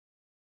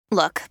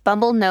Look,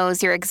 Bumble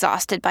knows you're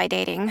exhausted by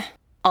dating.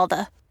 All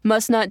the,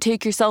 must not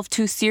take yourself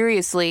too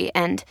seriously,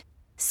 and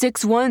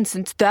 6'1"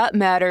 since that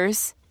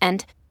matters.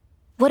 And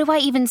what do I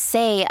even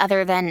say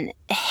other than,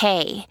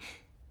 hey?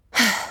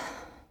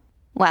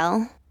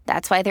 Well,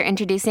 that's why they're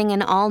introducing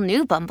an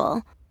all-new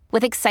Bumble,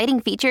 with exciting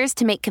features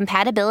to make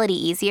compatibility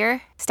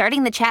easier,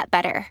 starting the chat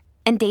better,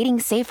 and dating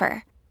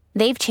safer.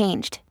 They've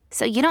changed,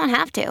 so you don't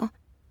have to.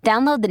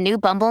 Download the new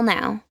Bumble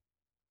now.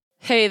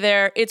 Hey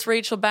there, it's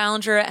Rachel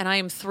Ballinger, and I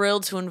am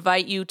thrilled to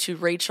invite you to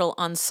Rachel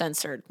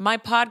Uncensored, my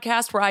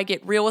podcast where I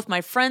get real with my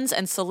friends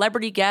and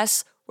celebrity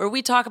guests, where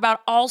we talk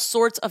about all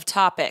sorts of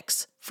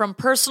topics. From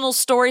personal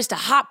stories to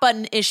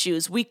hot-button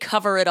issues, we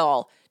cover it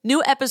all.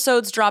 New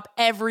episodes drop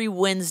every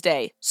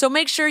Wednesday, so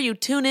make sure you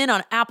tune in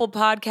on Apple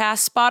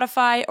Podcasts,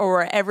 Spotify, or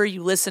wherever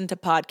you listen to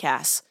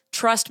podcasts.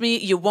 Trust me,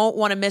 you won't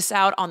want to miss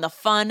out on the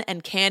fun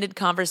and candid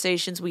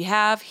conversations we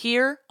have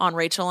here on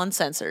Rachel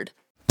Uncensored.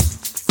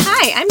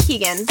 Hi, I'm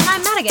Keegan. And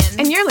I'm Madigan.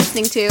 And you're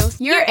listening to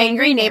Your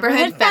Angry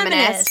Neighborhood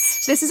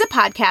Feminist. This is a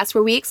podcast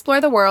where we explore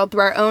the world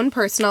through our own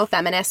personal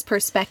feminist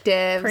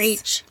perspectives.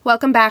 Preach.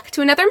 Welcome back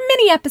to another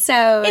mini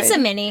episode. It's a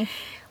mini.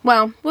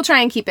 Well, we'll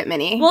try and keep it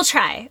mini. We'll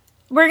try.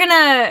 We're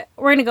gonna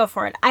go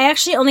for it. I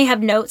actually only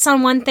have notes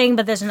on one thing,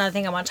 but there's another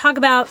thing I want to talk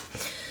about.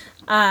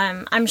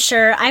 I'm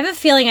sure. I have a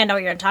feeling I know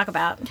what you're gonna talk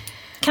about.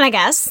 Can I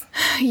guess?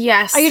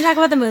 Yes. Are you talking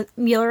about the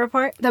Mueller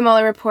report? The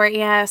Mueller report,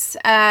 yes.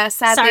 Sadly,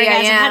 Sorry,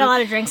 guys. I am. I've had a lot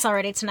of drinks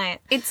already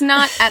tonight. It's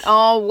not at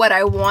all what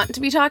I want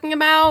to be talking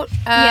about.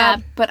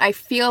 But I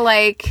feel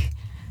like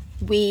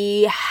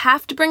we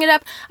have to bring it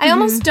up. I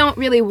almost don't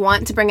really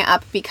want to bring it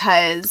up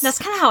because... That's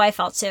kind of how I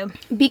felt, too.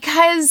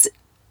 Because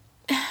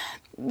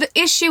the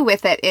issue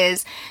with it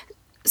is...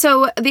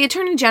 So the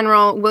Attorney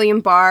General, William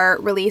Barr,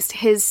 released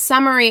his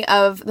summary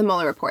of the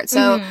Mueller report.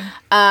 So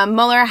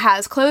Mueller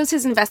has closed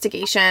his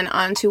investigation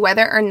onto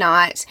whether or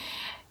not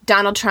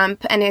Donald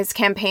Trump and his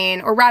campaign,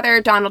 or rather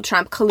Donald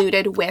Trump,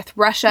 colluded with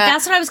Russia.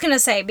 That's what I was going to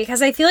say,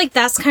 because I feel like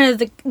that's kind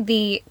of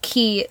the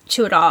key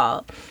to it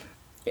all.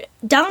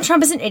 Donald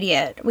Trump is an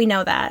idiot. We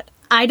know that.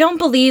 I don't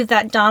believe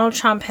that Donald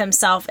Trump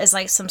himself is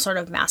like some sort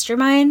of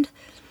mastermind.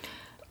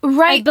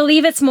 Right. I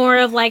believe it's more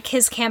of, like,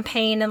 his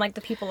campaign and, like,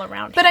 the people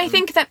around him. But I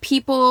think that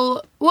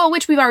people, well,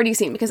 which we've already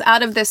seen, because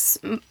out of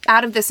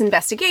this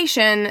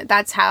investigation,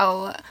 that's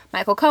how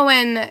Michael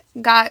Cohen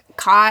got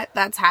caught.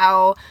 That's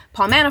how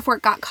Paul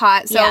Manafort got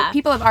caught. So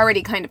people have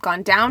already kind of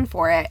gone down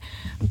for it.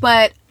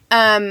 But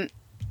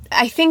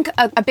I think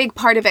a big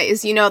part of it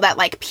is, you know, that,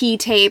 like,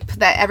 P-tape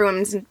that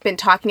everyone's been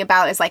talking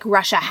about is, like,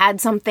 Russia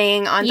had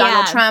something on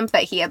Donald Trump,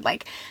 that he had,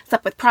 like,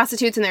 slept with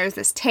prostitutes, and there was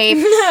this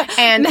tape.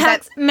 And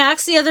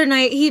Max the other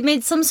night, he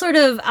made some sort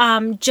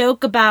of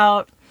joke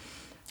about,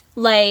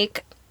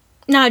 like,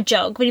 not a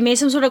joke, but he made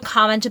some sort of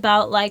comment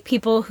about, like,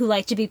 people who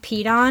like to be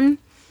peed on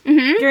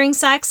during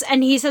sex,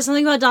 and he said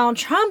something about Donald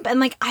Trump,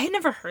 and, like, I had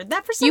never heard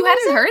that for some reason. You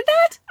hadn't heard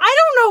that? I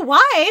don't know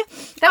why.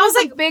 That was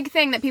like, a big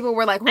thing that people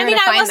were like, where to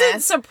find this? I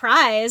wasn't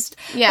surprised.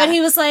 Yeah. But he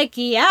was like,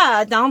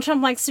 yeah, Donald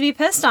Trump likes to be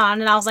pissed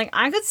on. And I was like,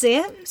 I could see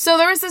it. So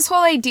there was this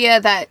whole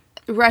idea that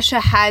Russia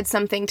had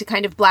something to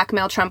kind of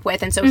blackmail Trump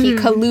with, and so he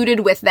colluded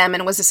with them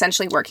and was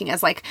essentially working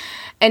as, like,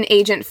 an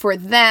agent for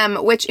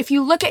them, which, if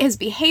you look at his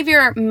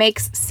behavior,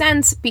 makes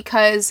sense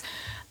because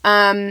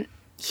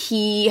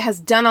he has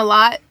done a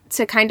lot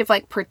to kind of,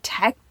 like,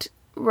 protect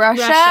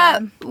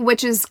Russia,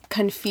 which is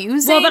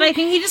confusing. Well, but I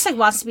think he just, like,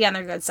 wants to be on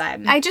their good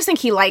side. I just think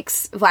he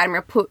likes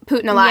Vladimir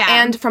Putin a lot.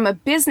 Yeah. And from a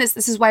business,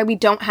 this is why we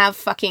don't have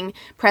fucking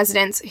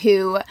presidents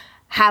who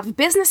have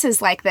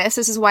businesses like this.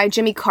 This is why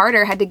Jimmy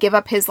Carter had to give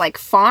up his, like,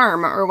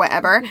 farm or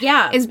whatever.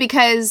 Yeah. Is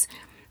because,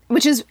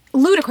 which is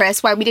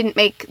ludicrous why we didn't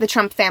make the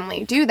Trump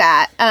family do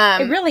that.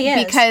 It really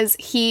is. Because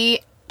he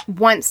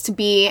wants to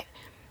be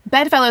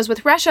bedfellows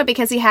with Russia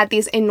because he had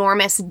these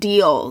enormous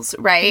deals,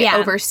 right,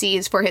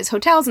 overseas for his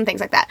hotels and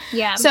things like that.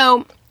 Yeah.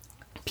 So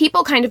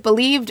people kind of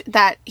believed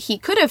that he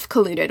could have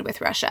colluded with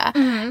Russia.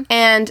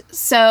 And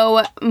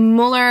so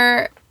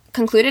Mueller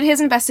concluded his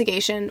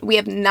investigation. We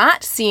have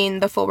not seen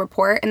the full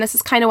report, and this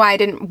is kind of why I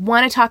didn't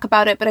want to talk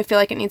about it, but I feel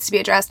like it needs to be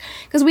addressed,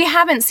 because we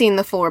haven't seen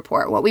the full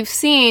report. What we've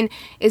seen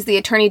is the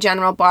Attorney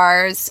General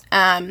Barr's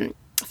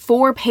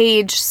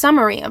 4-page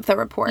summary of the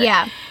report.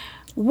 Yeah.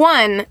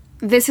 One,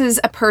 this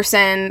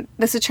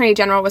Attorney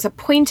General was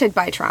appointed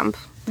by Trump.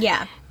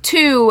 Yeah.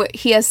 2,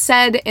 he has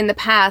said in the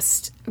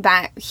past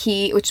that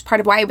which is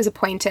part of why he was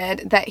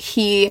appointed, that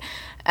he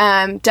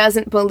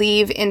doesn't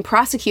believe in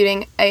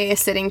prosecuting a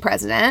sitting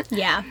president.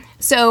 Yeah.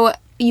 So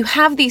you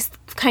have these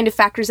kind of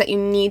factors that you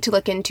need to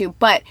look into,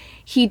 but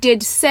he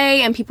did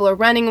say, and people are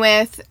running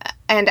with,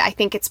 and I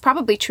think it's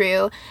probably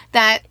true,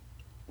 that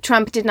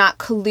Trump did not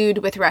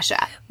collude with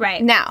Russia.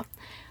 Right. Now,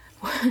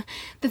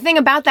 the thing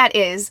about that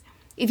is,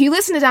 if you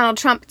listen to Donald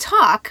Trump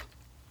talk,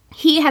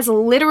 he has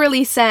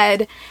literally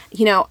said,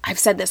 you know, I've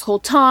said this whole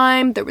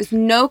time, there was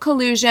no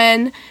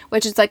collusion,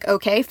 which is like,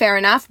 okay, fair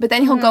enough. But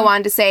then he'll go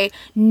on to say,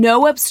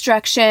 no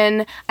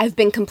obstruction, I've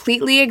been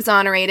completely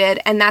exonerated,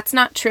 and that's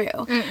not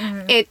true.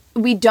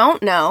 We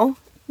don't know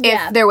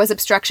if there was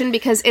obstruction,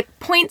 because it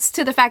points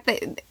to the fact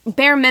that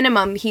bare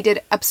minimum he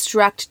did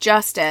obstruct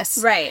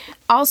justice. Right.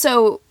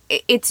 Also,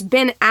 it's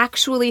been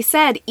actually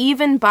said,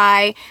 even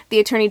by the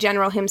Attorney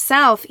General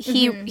himself,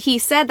 he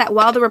said that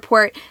while the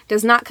report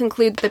does not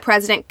conclude that the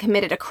president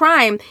committed a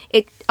crime,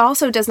 it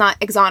also does not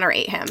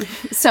exonerate him.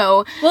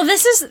 So, well,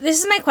 this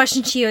is my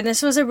question to you, and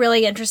this was a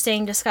really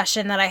interesting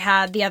discussion that I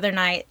had the other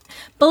night.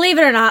 Believe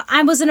it or not,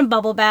 I was in a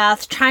bubble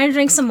bath trying to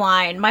drink some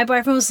wine. My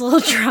boyfriend was a little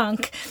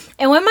drunk.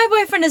 And when my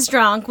boyfriend is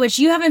drunk, which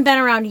you haven't been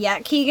around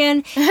yet,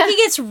 Keegan, he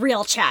gets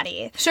real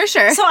chatty. Sure.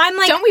 So I'm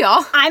like, don't we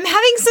all? I'm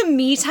having some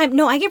me time.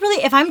 No, I get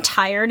really, if I'm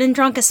tired and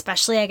drunk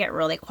especially, I get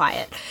really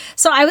quiet.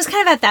 So I was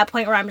kind of at that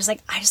point where I'm just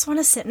like, I just want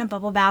to sit in a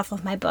bubble bath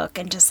with my book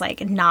and just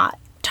like not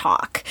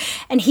talk.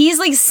 And he's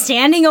like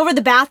standing over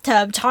the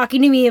bathtub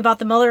talking to me about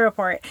the Mueller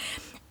report.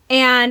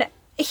 And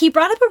he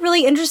brought up a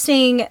really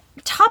interesting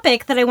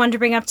topic that I wanted to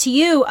bring up to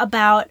you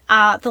about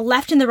the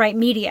left and the right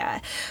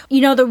media.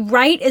 You know, the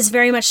right is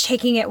very much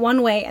taking it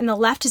one way and the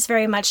left is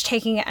very much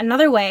taking it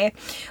another way,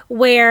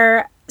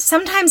 where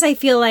sometimes I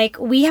feel like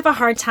we have a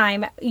hard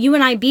time, you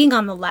and I being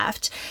on the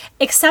left,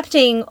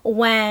 accepting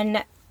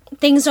when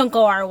things don't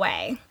go our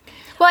way.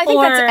 Well, I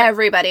think that's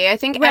everybody. I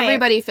think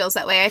everybody feels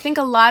that way. I think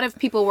a lot of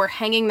people were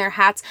hanging their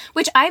hats,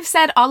 which I've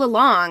said all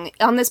along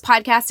on this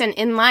podcast and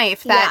in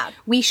life, that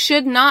we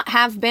should not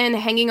have been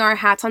hanging our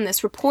hats on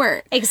this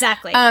report.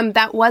 Exactly.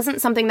 That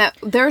wasn't something that...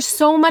 There's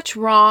so much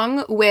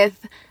wrong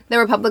with the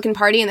Republican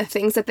Party and the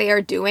things that they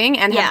are doing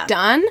and have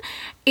done,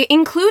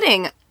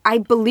 including... I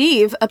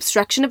believe,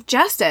 obstruction of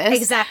justice.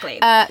 Exactly.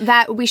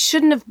 That we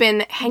shouldn't have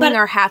been hanging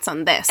our hats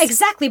on this.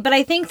 Exactly. But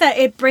I think that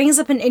it brings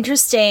up an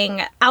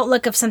interesting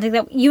outlook of something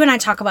that you and I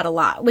talk about a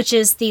lot, which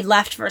is the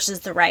left versus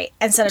the right,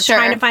 instead of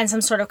trying to find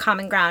some sort of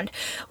common ground.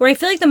 Where I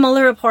feel like the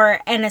Mueller report,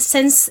 and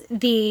since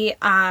the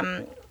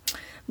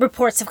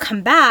reports have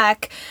come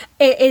back,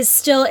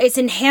 it's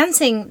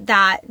enhancing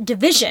that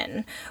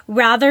division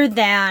rather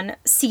than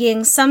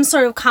seeing some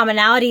sort of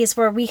commonalities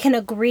where we can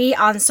agree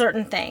on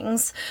certain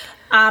things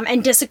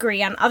and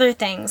disagree on other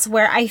things,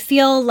 where I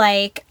feel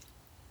like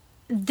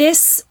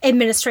this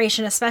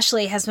administration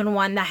especially has been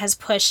one that has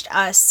pushed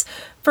us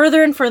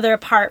further and further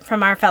apart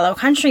from our fellow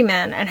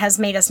countrymen and has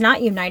made us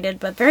not united,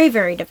 but very,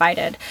 very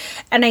divided.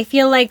 And I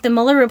feel like the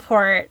Mueller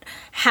report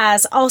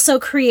has also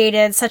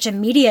created such a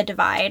media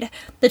divide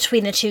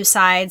between the two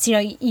sides. You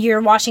know,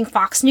 you're watching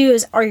Fox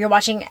News or you're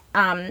watching,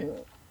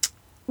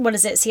 what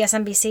is it,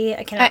 CSNBC?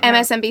 I can't remember.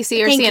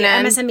 MSNBC or Thank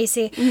CNN. You,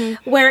 MSNBC,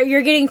 where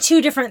you're getting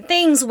two different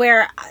things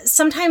where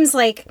sometimes,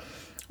 like,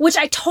 which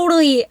I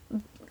totally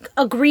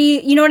agree,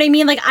 you know what I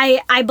mean? Like,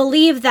 I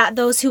believe that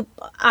those who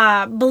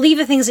believe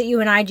the things that you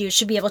and I do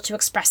should be able to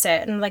express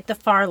it, and like the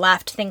far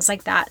left, things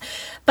like that.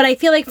 But I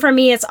feel like for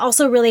me, it's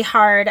also really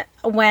hard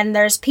when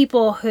there's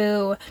people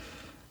who,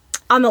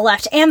 on the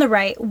left and the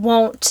right,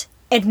 won't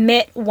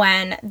admit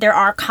when there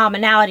are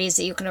commonalities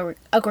that you can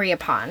agree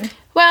upon.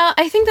 Well,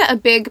 I think that a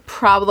big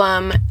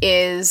problem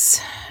is,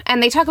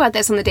 and they talk about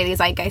this on the Daily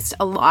Zeitgeist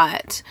a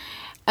lot,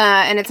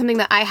 and it's something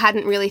that I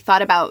hadn't really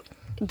thought about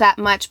that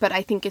much, but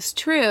I think is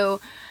true,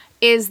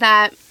 is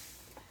that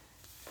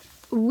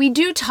we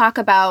do talk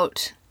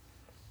about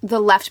the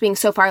left being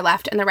so far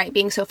left and the right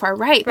being so far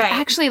right. But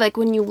actually, like,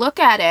 when you look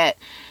at it,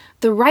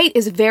 the right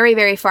is very,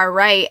 very far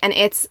right, and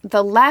it's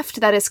the left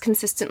that is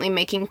consistently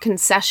making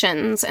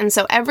concessions. And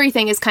so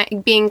everything is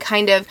being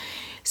kind of...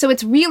 So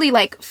it's really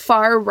like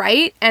far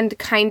right and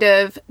kind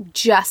of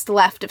just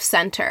left of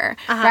center,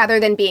 rather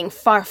than being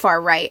far,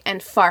 far right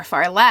and far,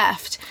 far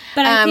left.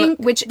 But I think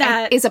which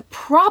is a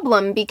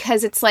problem,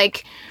 because it's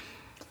like,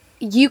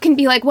 you can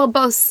be like, well,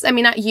 both... I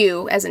mean, not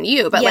you as in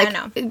you, but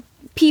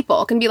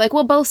people can be like,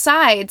 well, both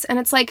sides. And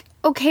it's like,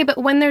 okay, but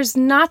when there's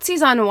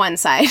Nazis on one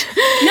side...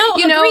 No,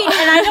 agreed.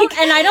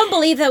 And I don't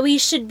believe that we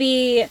should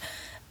be...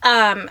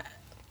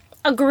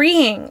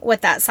 agreeing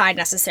with that side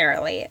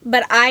necessarily,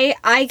 but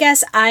I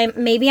guess I'm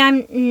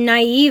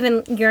naive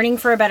and yearning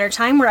for a better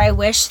time where I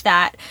wish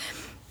that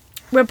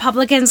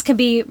Republicans could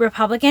be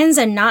Republicans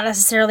and not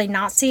necessarily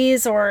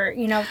Nazis or,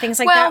 you know, things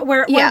like that,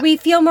 where we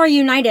feel more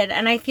united.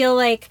 And I feel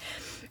like,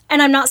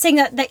 and I'm not saying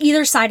that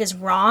either side is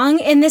wrong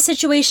in this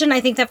situation.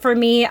 I think that for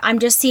me, I'm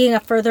just seeing a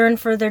further and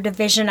further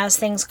division as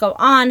things go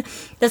on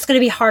that's going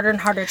to be harder and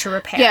harder to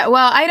repair. Yeah,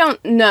 well, I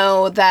don't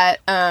know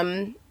that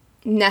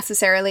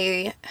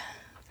necessarily...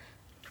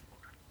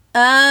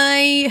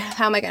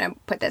 how am I going to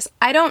put this?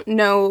 I don't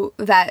know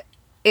that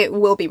it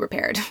will be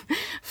repaired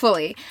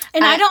fully.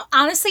 And I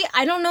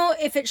don't know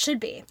if it should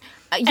be.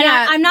 And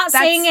I'm not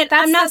saying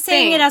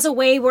it as a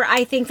way where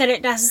I think that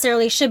it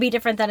necessarily should be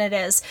different than it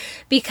is,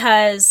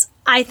 because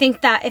I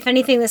think that if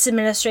anything, this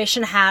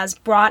administration has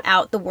brought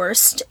out the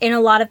worst in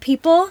a lot of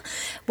people,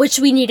 which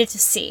we needed to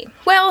see.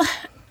 Well,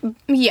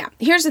 yeah,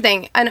 here's the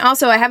thing. And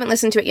also, I haven't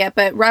listened to it yet,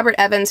 but Robert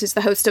Evans, who's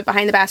the host of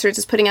Behind the Bastards,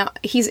 is putting out...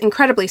 He's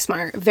incredibly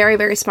smart, very,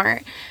 very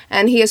smart.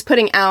 And he is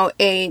putting out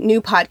a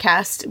new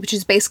podcast, which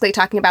is basically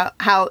talking about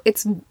how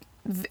it's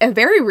a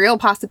very real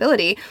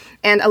possibility.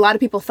 And a lot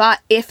of people thought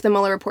if the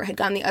Mueller report had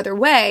gone the other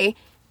way,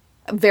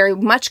 very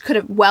much could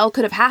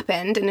have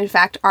happened. And in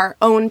fact, our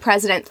own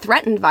president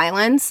threatened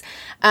violence,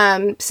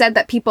 said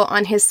that people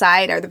on his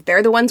side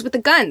they're the ones with the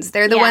guns.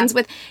 They're the ones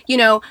with,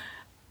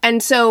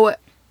 and so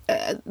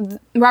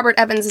Robert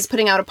Evans is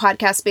putting out a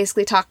podcast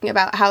basically talking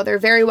about how there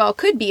very well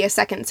could be a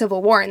second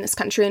civil war in this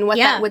country and what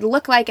that would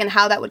look like and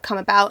how that would come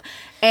about.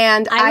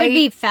 And I would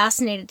be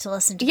fascinated to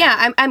listen to that.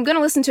 Yeah, I'm going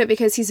to listen to it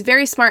because he's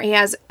very smart. He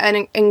has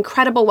an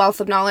incredible wealth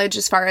of knowledge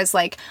as far as,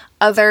 like,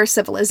 other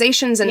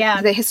civilizations and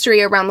the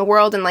history around the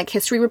world. And, like,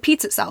 history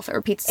repeats itself. It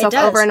repeats itself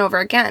over and over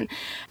again.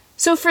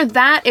 So for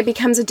that, it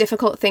becomes a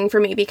difficult thing for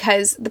me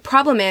because the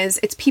problem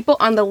is it's people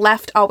on the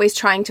left always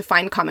trying to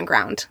find common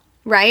ground.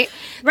 Right?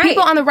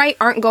 People on the right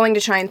aren't going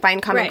to try and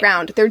find common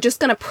ground. They're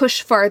just going to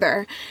push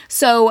further.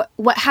 So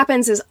what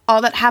happens is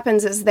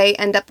they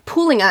end up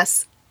pulling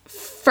us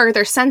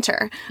further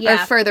center or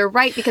further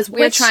right because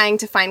we're trying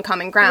to find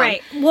common ground.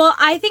 Right. Well,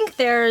 I think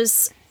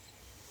there's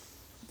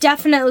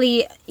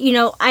definitely,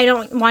 I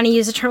don't want to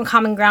use the term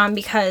common ground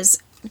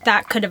because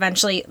that could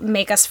eventually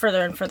make us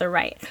further and further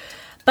right.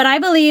 But I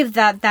believe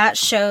that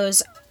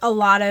shows a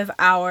lot of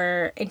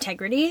our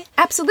integrity.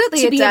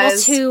 Absolutely, to be able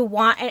to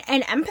want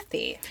and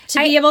empathy to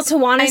be able to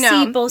want to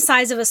see both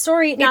sides of a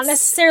story, not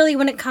necessarily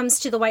when it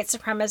comes to the white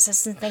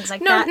supremacists and things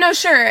like that. No,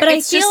 sure. But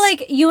I feel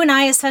like you and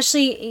I,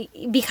 especially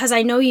because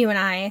I know you and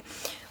I,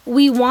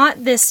 we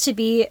want this to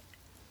be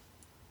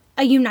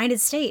a United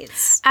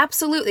States.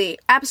 Absolutely,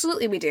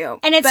 we do.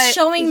 And it's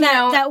showing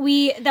that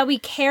we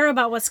care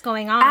about what's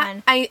going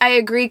on. I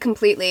agree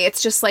completely.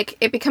 It's just like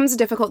it becomes a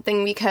difficult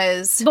thing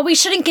because... But we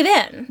shouldn't give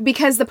in.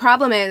 Because the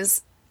problem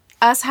is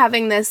us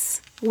having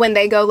this when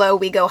they go low,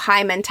 we go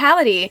high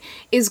mentality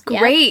is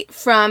great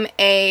from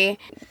a,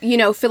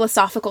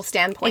 philosophical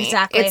standpoint.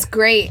 Exactly. It's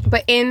great.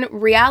 But in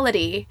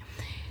reality...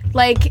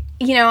 Like,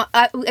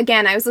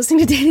 again, I was listening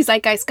to Daily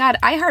Zeitgeist. God,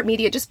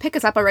 iHeartMedia, just pick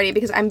us up already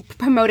because I'm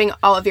promoting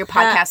all of your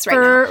podcasts right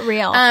now. For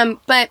real.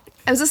 But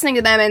I was listening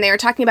to them and they were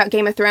talking about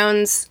Game of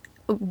Thrones.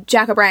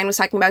 Jack O'Brien was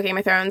talking about Game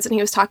of Thrones and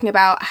he was talking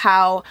about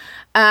how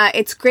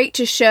it's great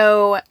to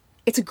show...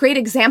 It's a great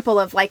example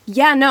of like,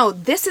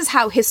 this is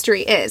how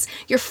history is.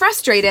 You're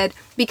frustrated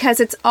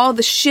because it's all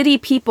the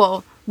shitty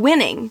people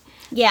winning.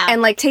 Yeah.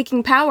 And like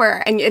taking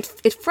power and it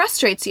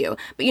frustrates you.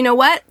 But you know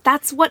what?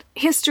 That's what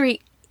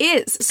history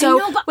is.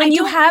 So when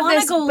you have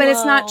this, but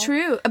it's not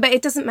true. But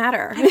it doesn't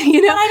matter. But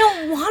I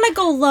don't want to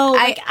go low.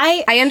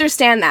 I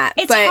understand that.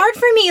 It's hard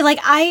for me. Like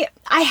I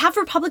have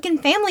Republican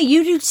family.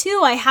 You do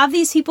too. I have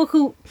these people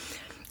who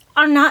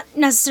are not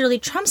necessarily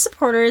Trump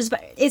supporters,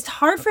 but it's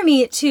hard for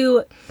me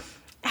to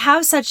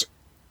have such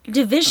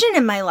division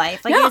in my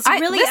life. Like it's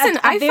really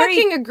I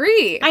fucking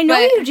agree. I know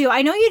you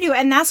do.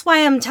 And that's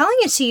why I'm telling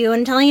it to you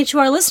and telling it to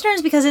our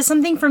listeners because it's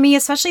something for me,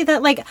 especially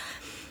that like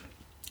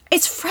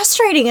it's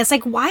frustrating. It's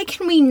like, why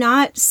can we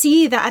not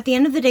see that at the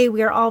end of the day,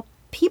 we are all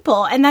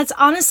people? And that's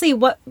honestly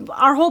what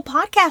our whole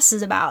podcast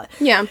is about.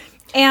 Yeah.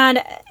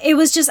 And it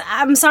was just,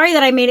 I'm sorry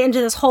that I made it into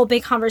this whole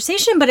big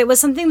conversation, but it was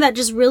something that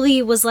just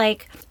really was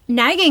like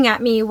nagging at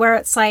me where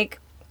it's like,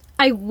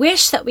 I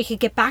wish that we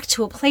could get back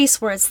to a place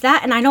where it's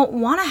that. And I don't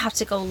want to have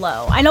to go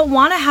low. I don't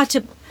want to have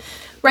to...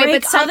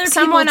 Right, but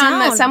someone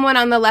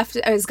on the left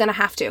is going to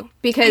have to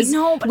because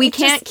we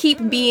can't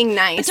keep being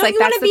nice. But don't you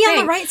want to be on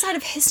the right side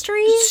of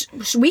history?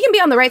 We can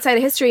be on the right side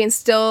of history and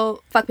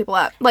still fuck people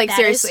up. Like that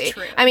seriously, is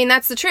true. I mean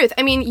that's the truth.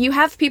 I mean you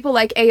have people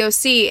like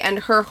AOC and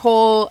her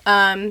whole.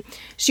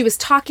 She was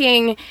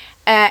talking.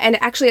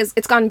 And actually,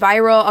 it's gone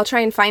viral. I'll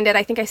try and find it.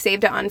 I think I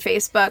saved it on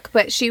Facebook.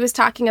 But she was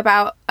talking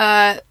about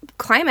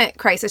climate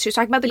crisis. She was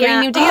talking about the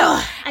Green New Deal.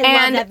 I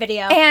love that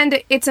video.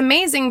 And it's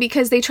amazing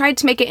because they tried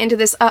to make it into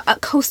this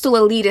coastal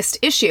elitist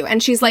issue.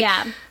 And she's like,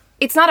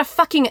 it's not a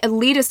fucking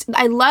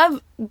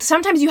elitist.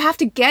 Sometimes you have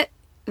to get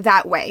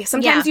that way.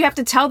 Sometimes you have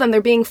to tell them they're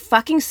being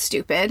fucking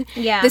stupid.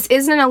 Yeah. This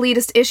isn't an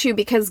elitist issue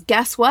because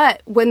guess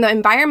what? When the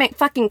environment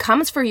fucking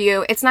comes for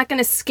you, it's not going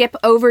to skip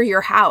over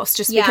your house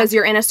just because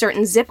you're in a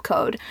certain zip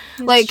code.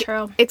 That's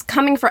true. It's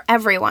coming for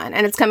everyone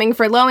and it's coming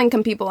for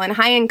low-income people and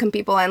high-income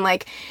people and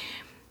like...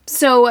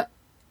 So...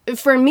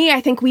 For me,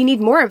 I think we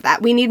need more of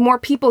that. We need more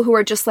people who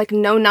are just like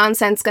no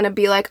nonsense going to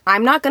be like,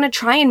 I'm not going to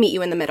try and meet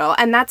you in the middle.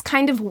 And that's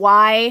kind of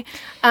why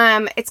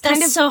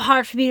That's so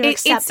hard for me to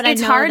accept, but I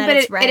know hard, that but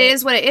it's right. It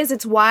is what it is.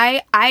 It's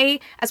why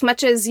as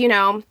much as,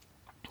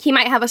 he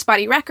might have a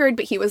spotty record,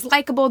 but he was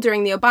likable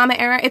during the Obama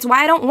era. It's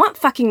why I don't want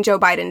fucking Joe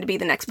Biden to be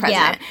the next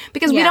president.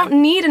 Because we don't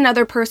need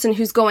another person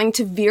who's going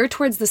to veer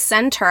towards the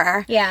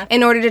center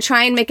in order to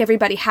try and make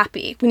everybody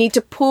happy. We need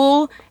to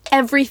pull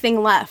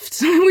everything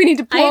left. We need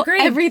to pull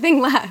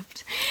everything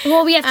left.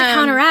 Well, we have to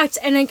counteract.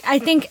 And I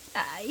think,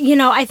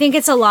 I think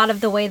it's a lot of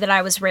the way that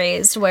I was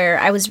raised, where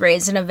I was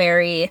raised in a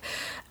very...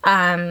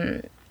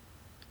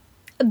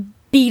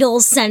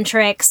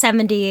 Beatles-centric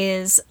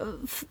 70s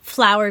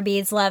flower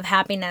beads, love,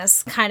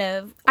 happiness kind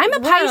of I'm a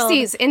world.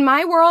 Pisces. In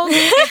my world,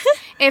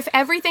 if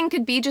everything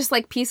could be just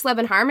like peace, love,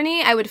 and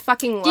harmony, I would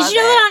fucking love it. Did you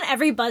know that on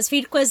every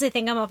BuzzFeed quiz they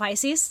think I'm a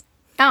Pisces?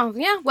 Oh,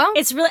 yeah, well.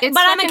 It's really,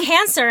 but I'm a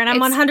Cancer, and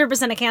I'm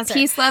 100% a Cancer.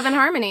 Peace, love, and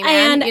harmony,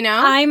 man,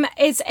 and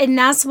and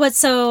that's what's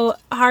so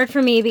hard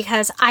for me,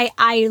 because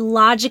I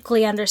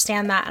logically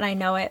understand that, and I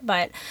know it,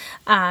 but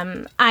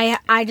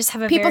I just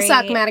have a People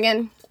suck,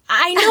 Madigan.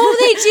 I know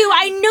they do.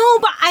 I know,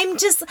 but I'm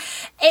just,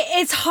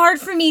 it's hard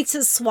for me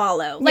to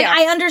swallow. Like,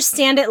 I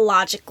understand it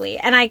logically,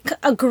 and I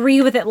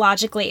agree with it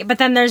logically, but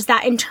then there's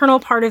that internal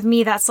part of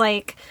me that's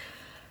like,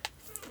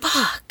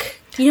 fuck.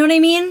 You know what I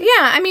mean?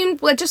 Yeah, I mean,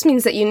 well, it just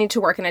means that you need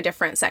to work in a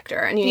different sector,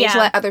 and you need to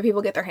let other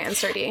people get their hands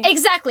dirty.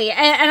 Exactly,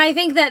 and I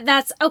think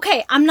that's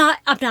okay. I'm not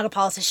a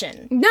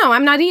politician. No,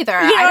 I'm not either.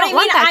 You know I don't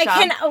want that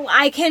job.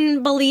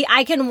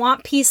 I can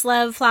want peace,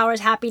 love,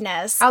 flowers,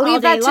 happiness. I'll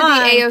leave that to long.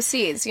 the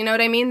AOCs. You know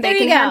what I mean? They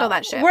can handle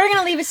that shit. We're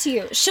gonna leave it to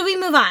you. Should we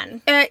move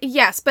on?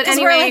 Yes, but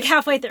anyway, we're like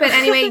halfway through. But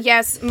anyway,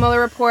 yes,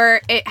 Mueller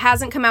report. It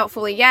hasn't come out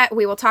fully yet.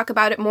 We will talk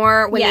about it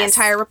more when the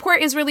entire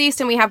report is released,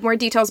 and we have more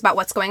details about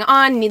what's going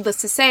on. Needless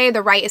to say,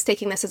 the right is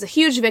taking this as a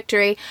huge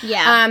victory.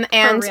 Yeah,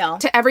 and for real.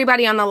 To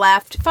everybody on the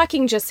left,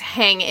 fucking just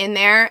hang in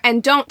there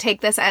and don't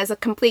take this as a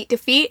complete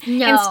defeat.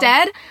 No.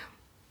 Instead,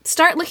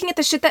 start looking at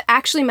the shit that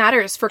actually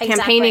matters for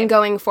campaigning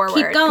going forward.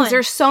 Keep going. Because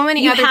there's so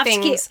many other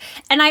things.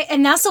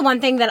 And that's the one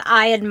thing that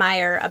I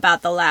admire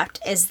about the left,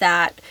 is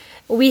that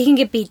we can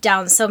get beat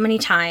down so many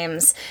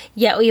times,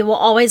 yet we will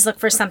always look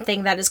for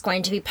something that is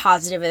going to be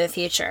positive in the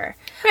future.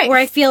 Right. Where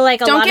I feel like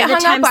a lot of the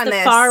times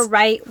the far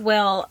right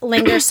will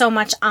linger so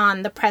much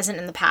on the present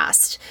and the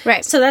past.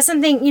 Right. So that's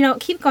something,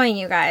 keep going,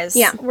 you guys.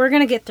 Yeah. We're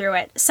going to get through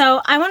it. So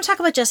I want to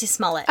talk about Jussie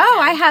Smollett. Oh,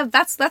 I have.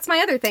 That's my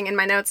other thing in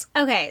my notes.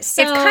 Okay,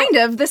 so it's kind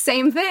of the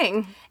same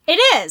thing. It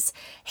is.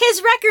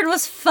 His record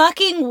was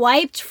fucking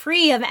wiped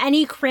free of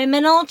any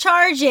criminal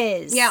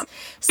charges. Yeah.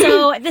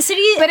 So the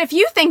city... But if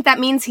you think that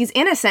means he's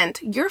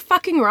innocent, you're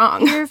fucking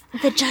wrong.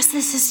 The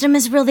justice system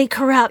is really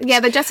corrupt. Yeah,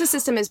 the justice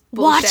system is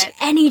bullshit. Watch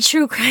any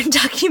true crime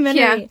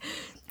documentary. Yeah.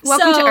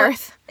 Welcome to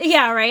Earth.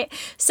 Yeah, right.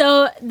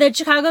 So the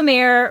Chicago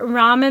mayor,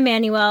 Rahm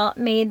Emanuel,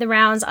 made the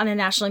rounds on a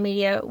national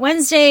media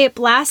Wednesday,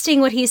 blasting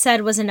what he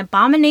said was an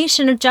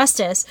abomination of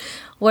justice,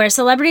 where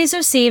celebrities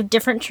receive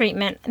different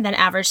treatment than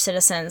average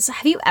citizens.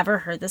 Have you ever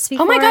heard this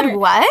before? Oh my God,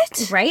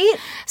 what? Right?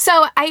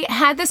 So I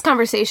had this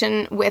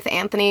conversation with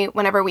Anthony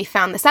whenever we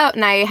found this out,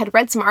 and I had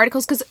read some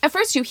articles, because at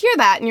first you hear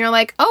that and you're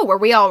like, oh, were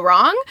we all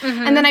wrong?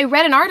 Mm-hmm. And then I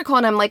read an article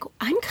and I'm like,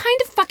 I'm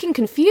kind of fucking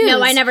confused.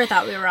 No, I never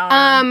thought we were wrong.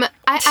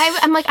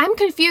 I'm like, I'm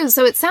confused.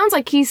 So it sounds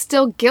like he's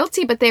still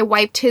guilty, but they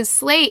wiped his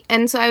slate.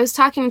 And so I was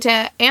talking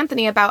to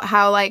Anthony about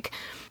how, like,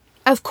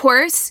 of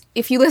course,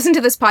 if you listen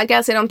to this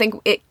podcast, I don't think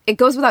it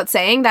goes without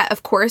saying that,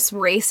 of course,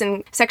 race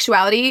and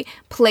sexuality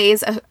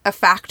plays a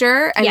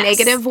factor, a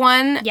negative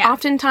one,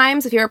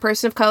 oftentimes, if you're a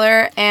person of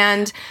color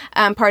and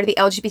part of the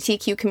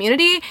LGBTQ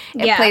community.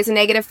 It plays a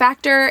negative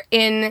factor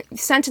in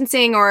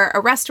sentencing or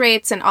arrest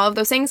rates and all of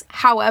those things.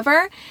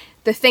 However,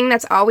 the thing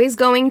that's always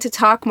going to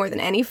talk more than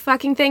any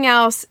fucking thing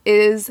else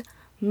is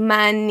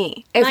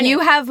money. If you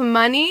have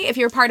money, if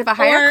you're part of a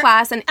higher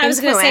class and influence. I was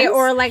going to say,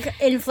 or like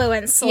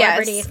influence,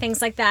 celebrity,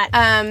 things like that.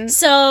 And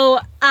that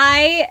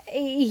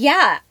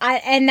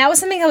was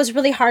something that was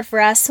really hard for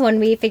us when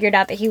we figured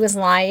out that he was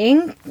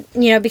lying,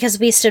 because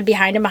we stood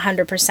behind him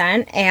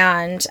 100%.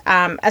 And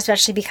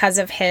especially because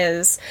of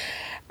his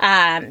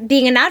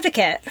being an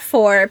advocate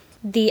for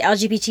the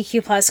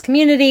LGBTQ plus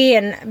community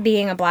and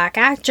being a black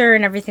actor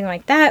and everything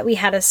like that, we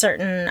had a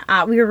certain,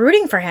 we were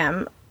rooting for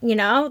him.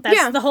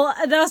 That's the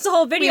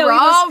whole video. We were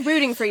all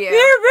rooting for you. We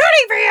were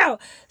rooting for you.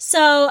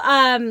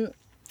 So,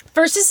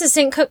 First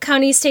Assistant Cook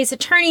County State's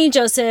Attorney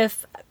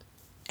Joseph,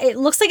 it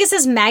looks like it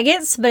says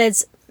maggots, but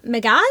it's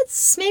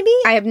Magats, maybe?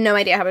 I have no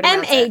idea how to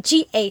pronounce it.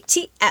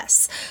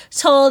 Magats,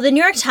 told the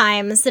New York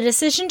Times the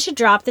decision to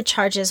drop the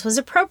charges was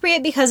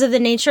appropriate because of the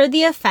nature of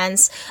the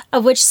offense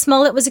of which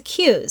Smollett was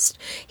accused.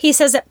 He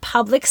says that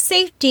public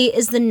safety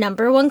is the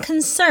number one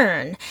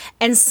concern,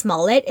 and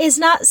Smollett is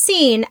not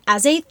seen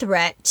as a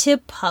threat to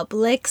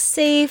public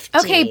safety.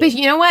 Okay, but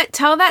you know what?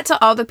 Tell that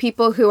to all the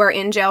people who are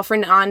in jail for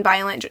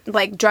non-violent,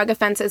 like, drug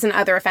offenses and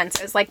other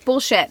offenses. Like,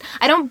 bullshit.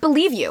 I don't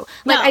believe you.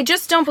 Like, no, I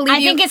just don't believe you.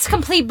 I think it's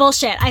complete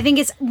bullshit. I think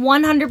it's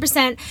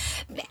 100%.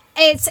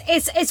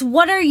 It's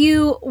what are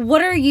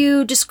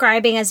you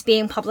describing as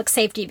being public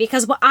safety?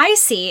 Because what I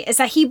see is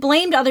that he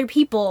blamed other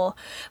people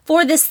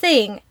for this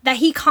thing that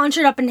he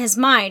conjured up in his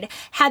mind,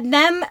 had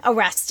them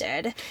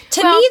arrested.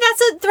 To me,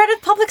 that's a threat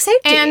of public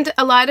safety. And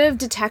a lot of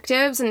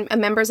detectives and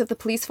members of the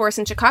police force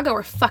in Chicago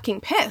are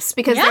fucking pissed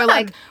because they're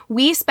like,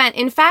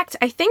 in fact,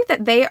 I think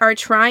that they are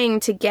trying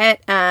to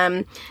get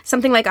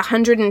something like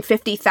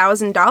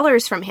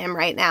 $150,000 from him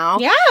right now.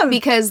 Yeah.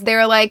 Because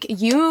they're like,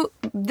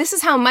 this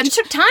is how much... You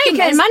took time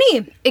and money.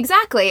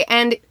 Exactly.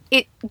 And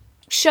it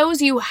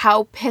shows you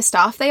how pissed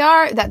off they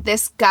are that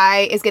this guy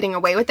is getting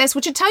away with this,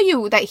 which would tell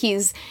you that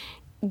he's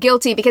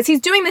guilty because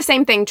he's doing the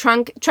same thing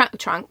Trump.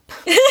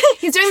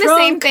 He's doing the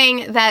same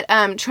thing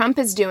that Trump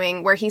is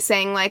doing, where he's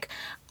saying, like,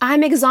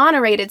 I'm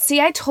exonerated.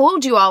 See, I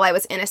told you all I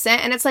was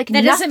innocent. And it's like,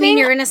 that doesn't mean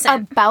you're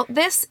innocent. About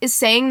this is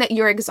saying that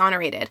you're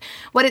exonerated.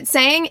 What it's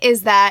saying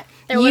is that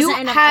there wasn't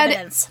enough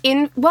evidence.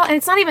 And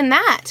it's not even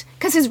that,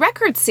 because his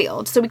record's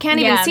sealed, so we can't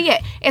even see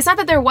it. It's not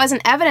that there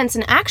wasn't evidence,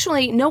 and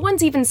actually, no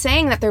one's even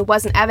saying that there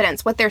wasn't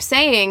evidence. What they're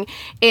saying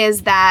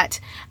is that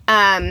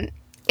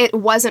it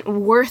wasn't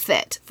worth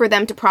it for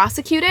them to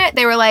prosecute it.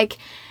 They were like,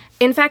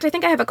 in fact, I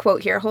think I have a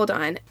quote here. Hold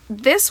on.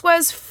 This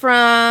was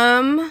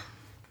from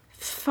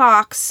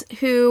Fox,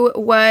 who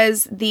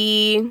was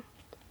the...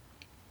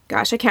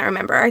 Gosh, I can't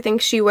remember. I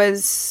think she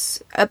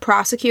was a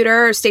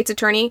prosecutor or state's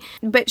attorney.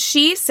 But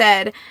she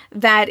said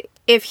that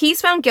if he's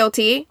found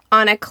guilty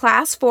on a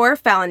class 4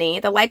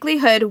 felony, the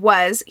likelihood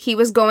was he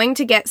was going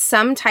to get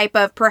some type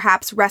of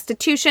perhaps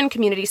restitution,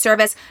 community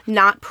service,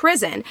 not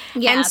prison.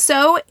 Yeah. And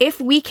so if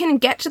we can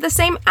get to the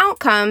same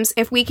outcomes,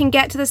 if we can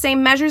get to the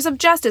same measures of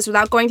justice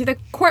without going through the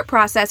court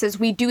processes,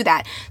 we do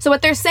that. So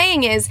what they're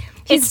saying is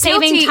it's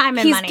saving time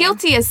and money. He's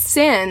guilty as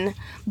sin,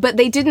 but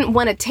they didn't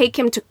want to take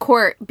him to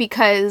court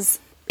because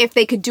if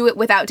they could do it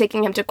without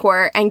taking him to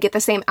court and get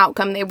the same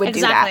outcome, they would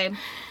do that.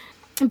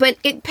 But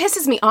it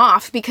pisses me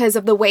off because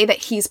of the way that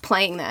he's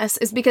playing this,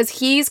 is because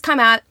he's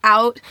come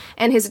out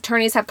and his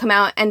attorneys have come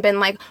out and been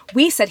like,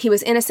 we said he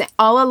was innocent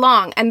all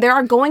along. And there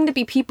are going to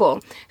be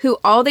people who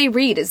all they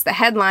read is the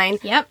headline,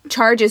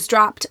 charges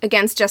dropped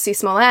against Jussie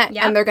Smollett.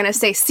 And they're going to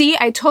say, see,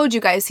 I told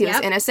you guys he was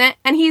innocent.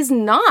 And he's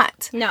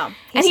not. No.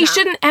 And he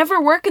shouldn't ever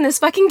work in this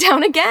fucking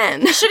town again.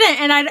 He shouldn't.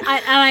 And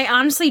I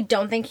honestly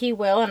don't think he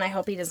will. And I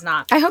hope he does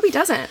not. I hope he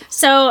doesn't.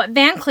 So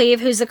Van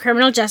Cleve, who's a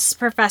criminal justice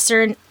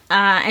professor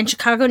and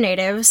Chicago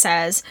native,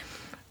 says,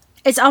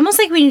 it's almost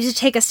like we need to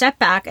take a step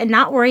back and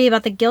not worry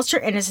about the guilt or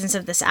innocence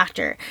of this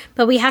actor.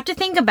 But we have to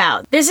think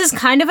about, this is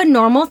kind of a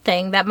normal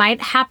thing that might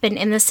happen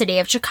in the city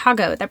of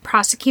Chicago, that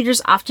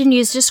prosecutors often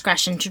use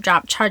discretion to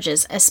drop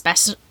charges,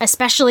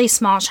 especially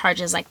small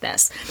charges like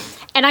this.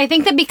 And I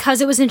think that because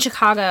it was in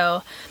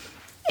Chicago,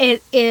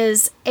 it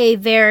is a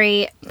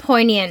very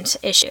poignant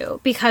issue,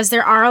 because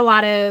there are a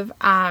lot of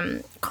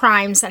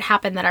crimes that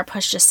happen that are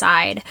pushed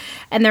aside,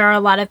 and there are a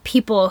lot of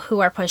people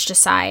who are pushed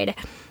aside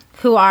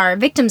who are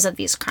victims of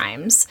these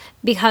crimes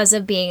because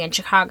of being in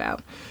Chicago.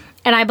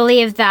 And I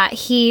believe that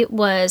he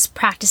was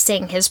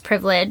practicing his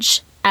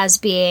privilege as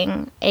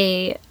being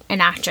an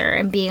actor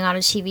and being on a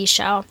TV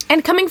show.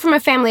 And coming from a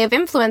family of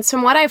influence,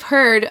 from what I've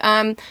heard,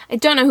 I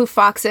don't know who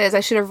Fox is,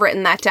 I should have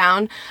written that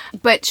down,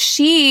 but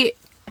she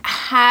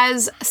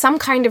has some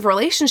kind of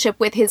relationship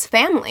with his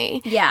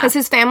family. Yeah. Because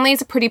his family is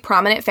a pretty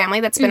prominent family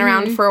that's been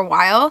around for a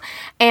while.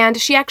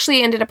 And she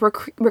actually ended up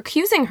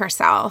recusing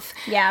herself.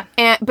 Yeah.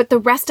 But the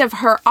rest of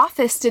her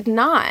office did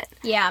not.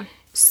 Yeah.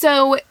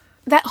 So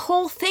that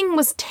whole thing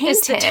was tainted.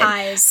 It's the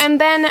ties.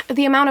 And then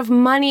the amount of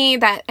money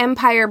that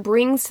Empire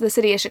brings to the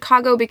city of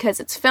Chicago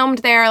because it's filmed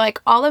there, like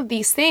all of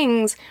these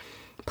things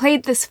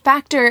played this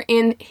factor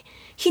in...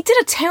 He did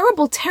a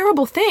terrible,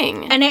 terrible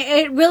thing. And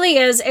it really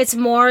is. It's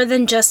more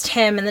than just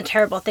him and the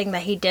terrible thing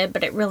that he did,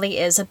 but it really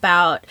is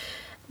about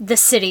the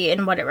city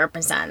and what it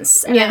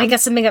represents. And I think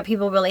that's something that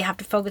people really have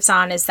to focus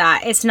on, is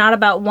that it's not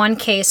about one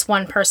case,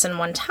 one person,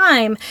 one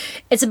time.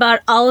 It's about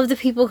all of the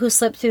people who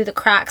slip through the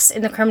cracks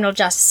in the criminal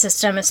justice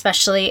system,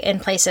 especially in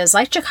places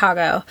like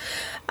Chicago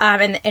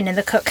and in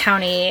the Cook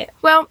County.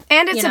 Well,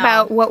 and it's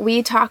about what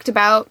we talked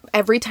about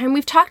every time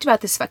we've talked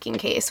about this fucking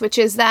case, which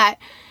is that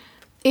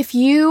if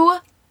you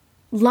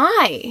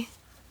lie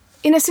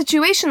in a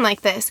situation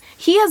like this,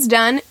 he has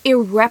done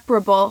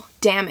irreparable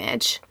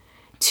damage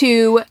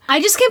to... I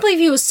just can't believe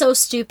he was so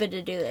stupid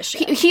to do this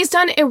shit. He's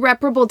done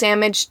irreparable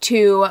damage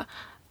to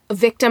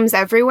victims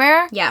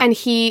everywhere, and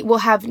he will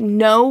have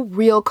no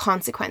real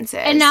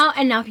consequences. And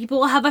now people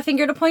will have a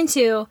finger to point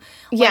to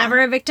whenever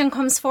a victim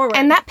comes forward.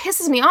 And that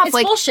pisses me off. It's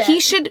like, bullshit. He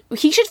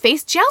should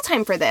face jail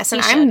time for this,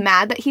 and I'm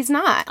mad that he's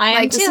not. I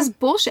am too. This is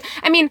bullshit.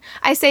 I mean,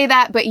 I say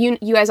that, but you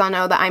guys all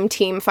know that I'm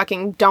team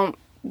fucking don't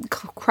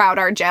crowd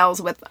our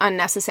jails with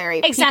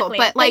unnecessary people.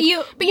 But like,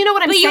 but you know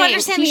what I'm saying. You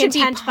understand the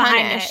intent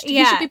behind it.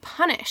 Yeah. He should be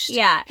punished.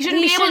 Yeah. He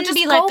shouldn't be able to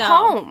just go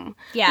home.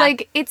 Yeah.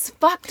 Like, it's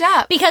fucked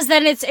up. Because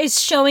then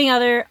it's showing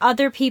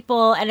other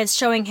people, and it's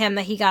showing him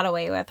that he got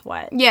away with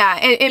what. Yeah.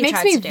 It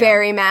makes me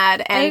very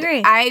mad. And I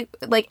agree. I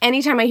like,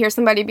 anytime I hear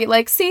somebody be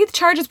like, see, the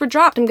charges were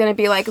dropped, I'm going to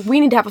be like, we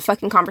need to have a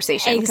fucking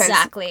conversation.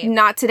 Exactly.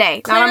 Not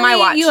today. Clearly, not on my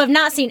watch. You have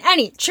not seen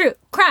any true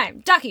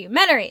crime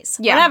documentaries.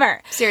 Yeah.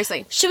 Whatever.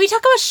 Seriously. Should we talk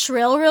about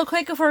Shrill real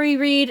quick before we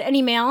read an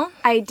email?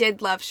 I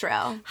did love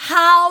Shrill.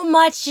 How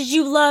much did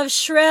you love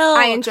Shrill?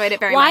 I enjoyed it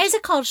very much. Why is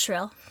it called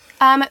Shrill?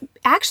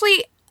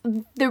 Actually,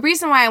 the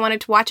reason why I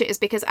wanted to watch it is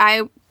because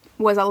I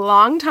was a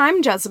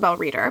long-time Jezebel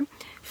reader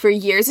for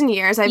years and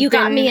years. You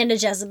got me into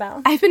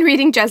Jezebel. I've been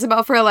reading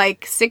Jezebel for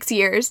like 6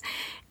 years.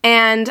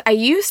 And I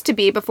used to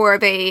be, before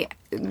they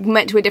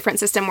went to a different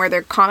system where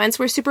their comments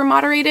were super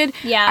moderated,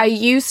 I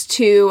used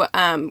to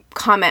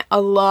comment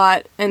a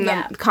lot in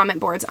the comment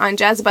boards on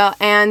Jezebel.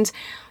 And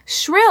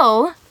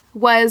Shrill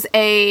was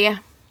a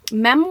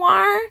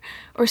memoir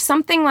or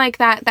something like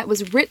that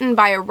was written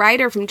by a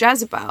writer from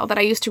Jezebel that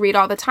I used to read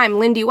all the time,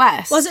 Lindy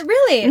West. Was it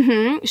really?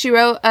 Mm-hmm. She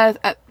wrote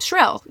a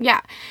Shrill,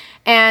 yeah.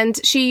 And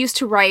she used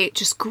to write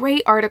just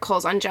great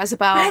articles on Jezebel.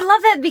 But I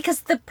love that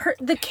because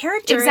the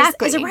character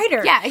is a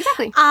writer. Yeah,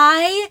 exactly.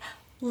 I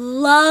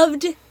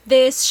loved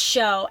this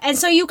show. And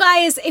so you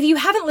guys, if you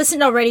haven't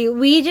listened already,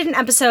 we did an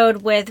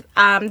episode with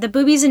the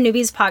Boobies and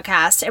Newbies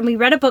podcast, and we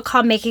read a book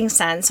called Making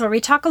Sense, where we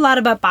talk a lot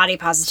about body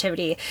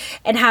positivity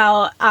and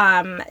how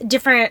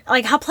different,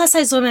 like how plus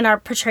size women are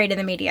portrayed in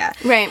the media.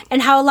 Right.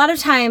 And how a lot of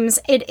times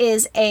it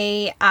is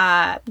a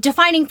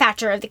defining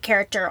factor of the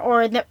character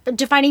or the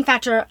defining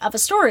factor of a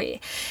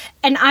story.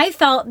 And I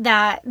felt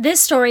that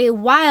this story,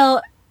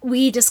 while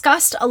we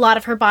discussed a lot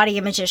of her body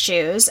image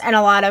issues and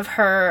a lot of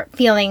her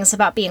feelings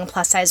about being a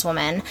plus-size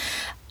woman,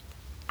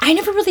 I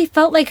never really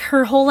felt like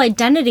her whole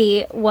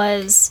identity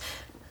was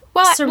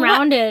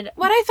surrounded.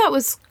 What I thought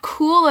was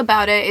cool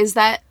about it is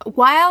that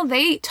while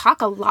they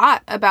talk a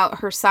lot about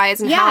her size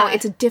and how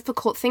it's a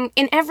difficult thing,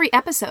 in every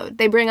episode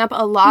they bring up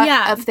a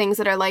lot of things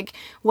that are like,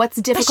 what's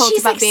difficult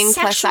about being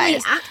plus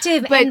size.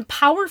 Active and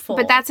powerful.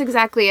 But that's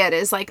exactly it,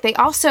 is like they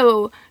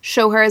also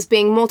show her as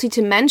being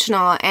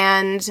multidimensional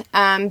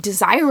and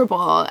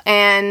desirable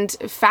and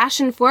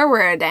fashion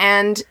forward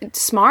and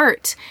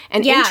smart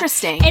and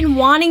interesting. And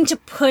wanting to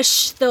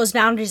push those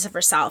boundaries of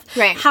herself.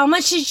 Right. How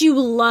much did you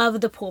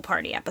love the pool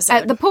party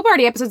episode? The pool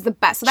party episode is the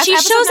best. So that's she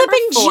shows up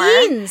in 4.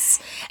 jeans.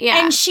 Yeah.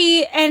 And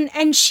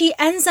she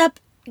ends up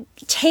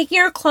taking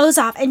her clothes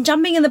off and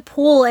jumping in the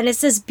pool, and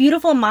it's this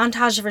beautiful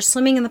montage of her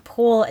swimming in the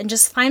pool and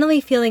just finally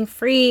feeling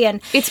free,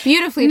 and it's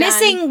beautifully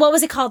missing done. What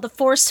was it called, the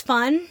forced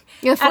fun?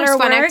 Yeah, the forced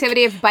fun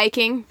activity of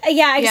biking.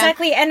 Yeah,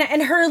 exactly. Yeah.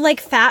 And her like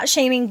fat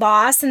shaming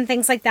boss and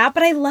things like that.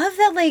 But I love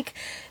that like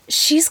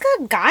she's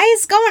got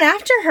guys going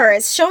after her.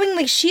 It's showing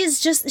like she is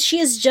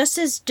just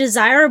as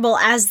desirable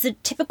as the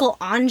typical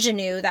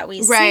ingenue that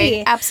we see.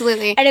 Right,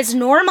 absolutely. And it's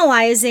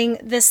normalizing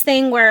this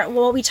thing where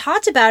what we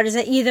talked about is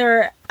that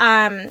either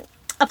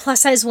a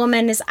plus-size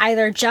woman is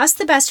either just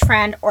the best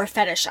friend or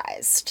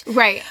fetishized.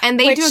 Right. And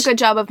they do a good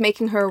job of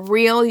making her a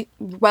real,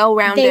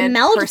 well-rounded person. They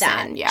meld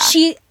that. Yeah.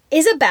 She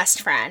is a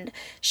best friend.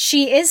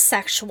 She is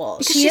sexual.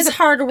 Because she is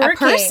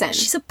hardworking. A person.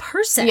 She's a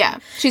person. Yeah.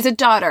 She's a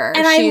daughter.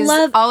 And she's I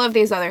love all of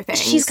these other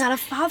things. She's got a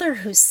father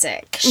who's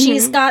sick.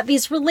 She's got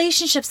these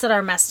relationships that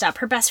are messed up.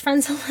 Her best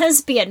friend's a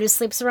lesbian who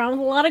sleeps around with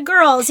a lot of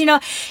girls. You know,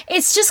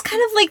 it's just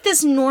kind of like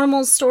this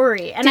normal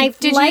story. And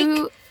did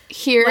you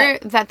hear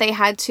that they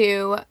had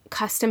to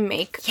custom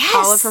make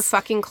all of her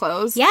fucking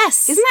clothes?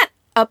 Yes. Isn't that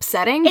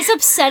upsetting? It's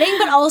upsetting,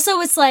 but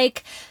also it's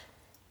like,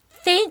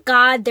 thank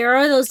God there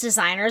are those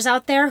designers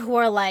out there who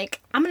are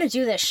like, I'm going to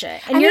do this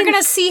shit. And you're going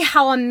to see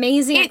how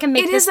amazing it can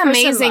make this person look. It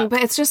is amazing,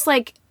 but it's just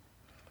like,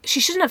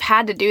 she shouldn't have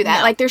had to do that.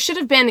 No. Like, there should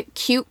have been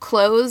cute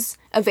clothes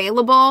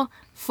available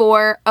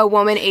for a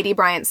woman 80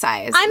 Bryant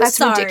size. That's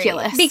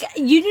ridiculous.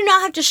 You do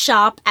not have to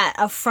shop at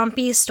a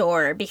frumpy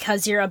store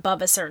because you're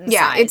above a certain size.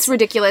 Yeah, it's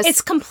ridiculous.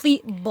 It's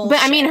complete bullshit.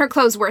 But I mean, her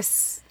clothes were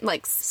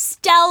like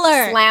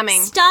stellar,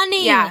 slamming,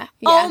 stunning. Yeah.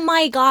 Oh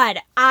my God,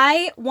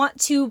 I want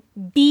to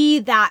be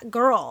that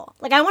girl.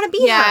 Like, I want to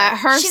be her.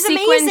 Her She's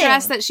sequin amazing.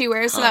 Dress that she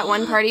wears to that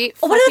one party.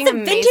 What about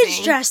the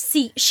vintage dress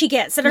she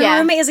gets? That her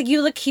roommate is like,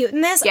 you look cute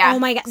in this. Yeah. Oh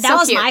my God, that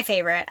was my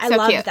favorite. I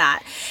loved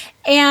that.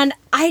 And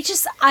I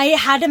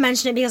had to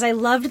mention it because I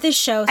loved this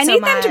show so much. I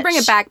need them to bring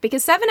it back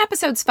because 7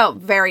 episodes felt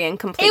very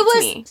incomplete to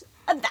me.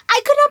 I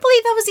could not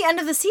believe that was the end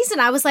of the season.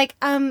 I was like,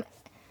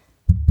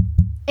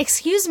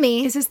 excuse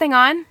me. Is this thing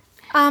on?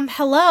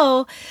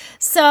 Hello.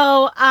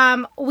 So,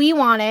 we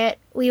want it.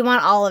 We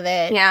want all of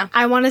it. Yeah.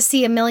 I want to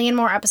see a million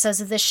more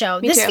episodes of this show.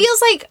 Me this too.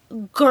 feels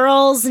like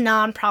girls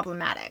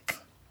non-problematic.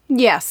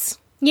 Yes.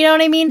 You know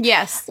what I mean?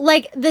 Yes.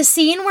 Like, the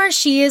scene where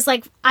she is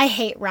like, I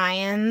hate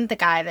Ryan, the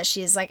guy that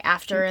she's like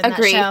after in that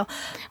show.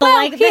 But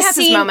like, he has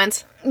his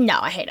moments. No,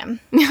 I hate him.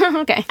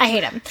 Okay. I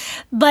hate him.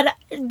 But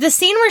the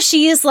scene where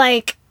she is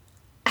like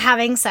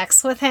having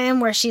sex with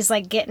him, where she's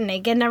like getting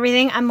naked and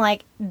everything, I'm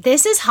like,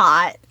 this is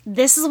hot.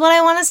 This is what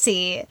I want to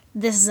see.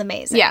 This is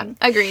amazing. Yeah,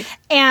 agreed.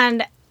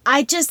 And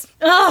I just,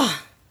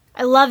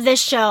 I love this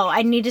show.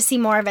 I need to see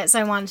more of it, so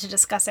I wanted to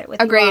discuss it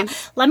with you. Agreed.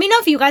 Let me know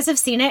if you guys have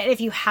seen it.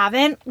 If you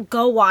haven't,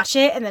 go watch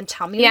it and then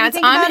tell me what you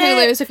think about it. Yeah, it's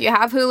on Hulu, so if you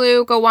have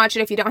Hulu, go watch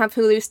it. If you don't have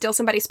Hulu, steal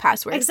somebody's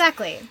password.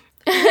 Exactly.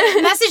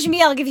 Message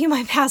me, I'll give you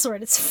my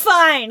password. It's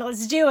fine.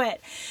 Let's do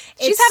it.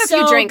 She's had a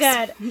few drinks,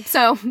 good.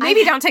 So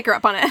maybe don't take her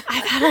up on it.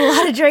 I've had a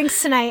lot of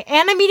drinks tonight,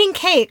 and I'm eating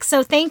cake.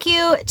 So thank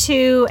you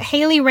to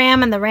Haley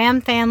Ram and the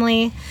Ram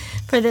family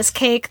for this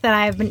cake that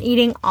I've been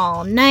eating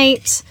all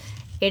night.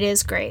 It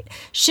is great.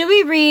 Should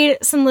we read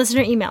some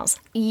listener emails?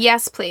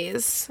 Yes,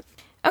 please.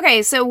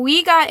 Okay, so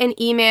we got an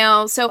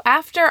email. So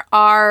after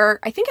I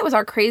think it was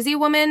our Crazy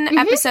Woman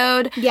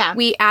episode,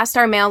 we asked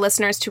our male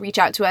listeners to reach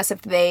out to us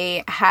if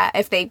they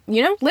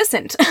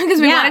listened,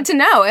 because we wanted to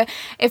know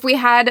if we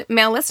had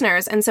male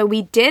listeners. And so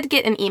we did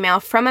get an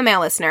email from a male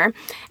listener,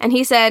 and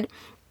he said,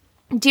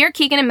 Dear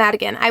Keegan and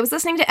Madigan, I was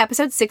listening to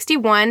episode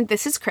 61,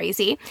 This is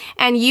Crazy,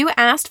 and you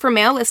asked for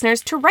male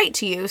listeners to write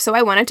to you, so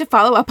I wanted to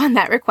follow up on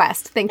that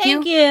request. Thank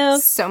you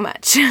so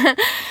much.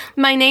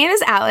 My name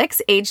is Alex,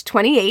 age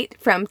 28,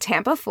 from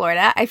Tampa,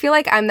 Florida. I feel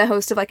like I'm the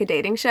host of like a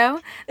dating show.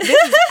 This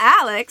is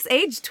Alex,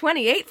 age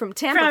 28, from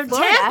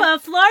Tampa,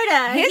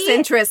 Florida. His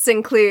interests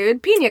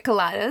include pina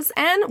coladas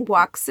and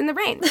walks in the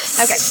rain. Okay,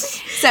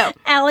 so...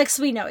 Alex,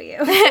 we know you.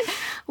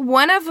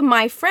 One of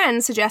my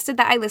friends suggested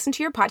that I listen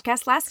to your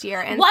podcast last year.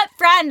 And what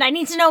friend? I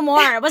need to know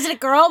more. Was it a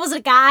girl? Was it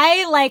a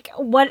guy? Like,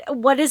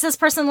 what is this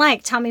person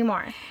like? Tell me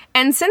more.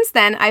 And since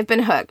then, I've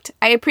been hooked.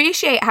 I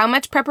appreciate how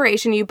much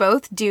preparation you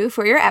both do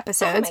for your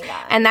episodes,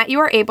 and that you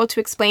are able to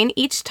explain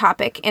each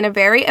topic in a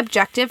very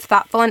objective,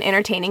 thoughtful, and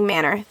entertaining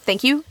manner.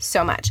 Thank you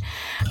so much.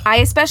 I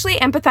especially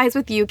empathize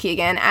with you,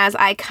 Keegan, as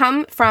I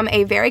come from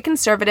a very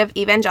conservative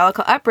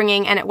evangelical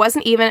upbringing, and it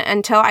wasn't even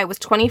until I was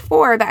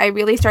 24 that I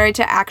really started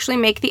to actually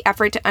make the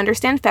effort to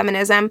understand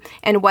feminism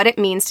and what it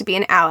means to be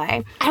an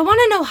ally. I want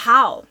to know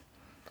how.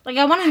 Like,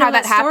 I want to know how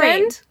that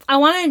happened. I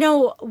want to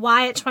know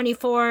why at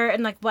 24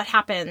 and, like, what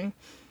happened.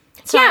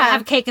 So I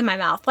have cake in my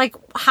mouth. Like,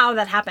 how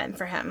that happened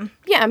for him.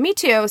 Yeah, me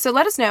too. So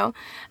let us know.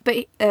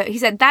 But he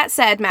said, that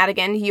said,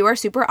 Madigan, you are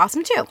super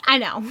awesome too. I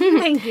know.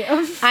 Thank you.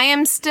 I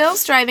am still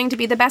striving to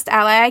be the best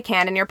ally I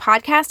can, and your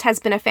podcast has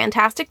been a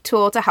fantastic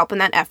tool to help in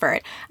that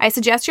effort. I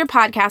suggest your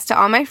podcast to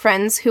all my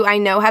friends who I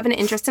know have an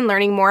interest in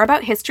learning more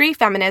about history,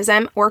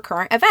 feminism, or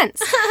current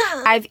events.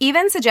 I've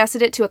even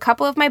suggested it to a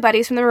couple of my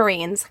buddies from the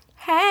Marines.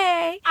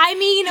 Hey. I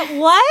mean,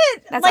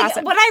 what? That's like,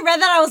 awesome. When I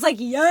read that, I was like,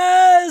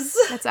 yes.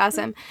 That's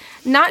awesome.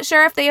 Not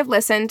sure if they have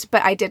listened,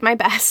 but I did my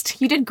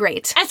best. You did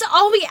great. That's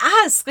all we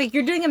ask. Like,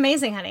 you're doing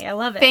amazing, honey. I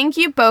love it. Thank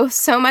you both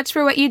so much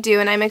for what you do,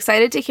 and I'm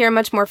excited to hear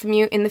much more from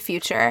you in the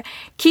future.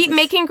 Keep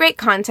making great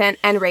content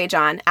and rage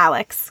on,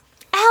 Alex.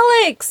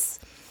 Alex!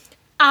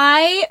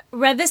 I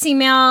read this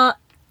email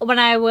when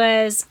I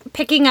was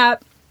picking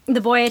up the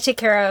boy I take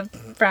care of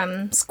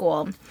from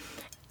school.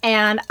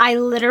 And I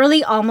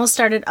literally almost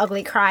started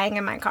ugly crying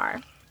in my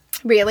car.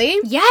 Really?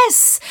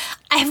 Yes.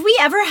 Have we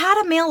ever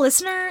had a male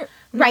listener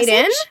write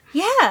in?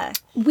 Yeah.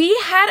 We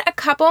had a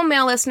couple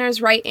male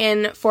listeners write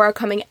in for a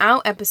coming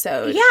out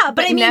episode. Yeah,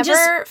 but I mean,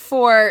 never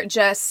for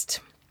just,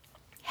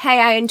 hey,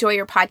 I enjoy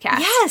your podcast.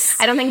 Yes.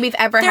 I don't think we've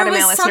ever had a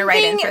male listener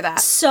write in for that.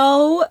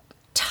 So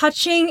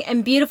touching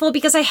and beautiful,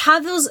 because I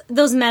have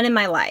those men in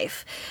my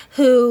life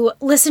who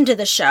listen to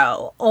the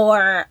show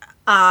or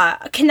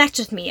connect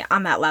with me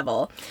on that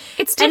level.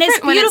 It's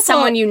different when it's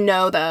someone you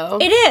know, though.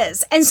 It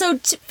is. And so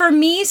for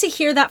me to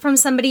hear that from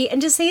somebody and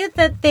to say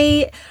that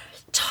they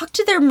talk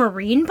to their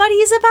Marine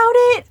buddies about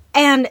it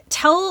and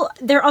tell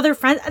their other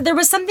friends, there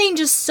was something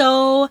just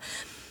so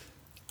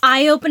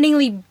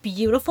eye-openingly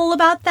beautiful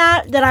about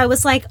that I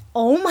was like,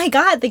 oh my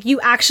God, like,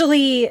 you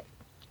actually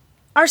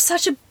are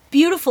such a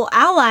beautiful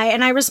ally.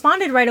 And I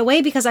responded right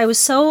away because I was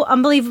so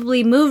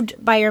unbelievably moved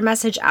by your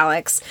message,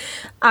 Alex.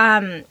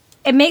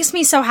 It makes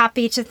me so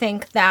happy to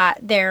think that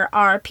there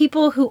are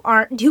people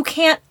who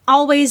can't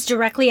always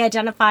directly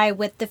identify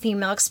with the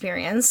female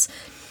experience,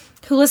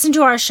 who listen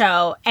to our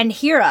show and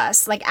hear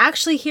us, like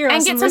actually hear us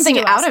and get something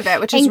out of it,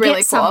 which is really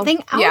cool.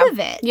 Something out of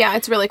it. Yeah,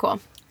 it's really cool.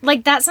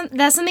 Like that's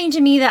something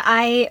to me that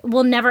I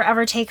will never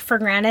ever take for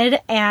granted.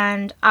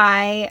 And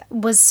I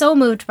was so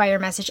moved by your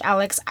message,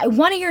 Alex. I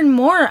want to hear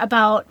more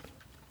about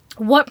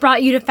what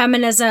brought you to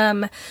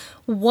feminism,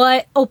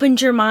 what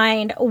opened your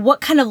mind,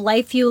 what kind of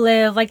life you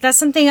live. Like, that's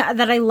something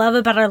that I love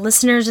about our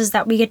listeners, is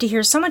that we get to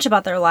hear so much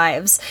about their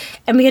lives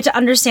and we get to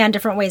understand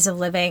different ways of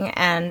living.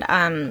 And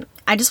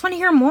I just want to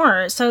hear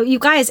more. So you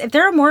guys, if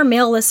there are more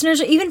male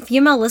listeners or even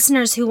female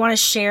listeners who want to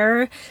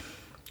share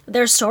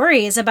their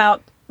stories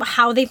about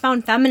how they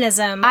found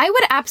feminism, I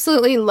would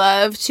absolutely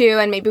love to,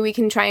 and maybe we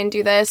can try and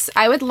do this.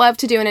 I would love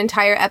to do an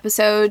entire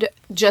episode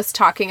just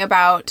talking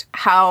about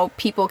how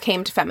people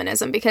came to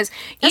feminism, because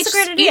each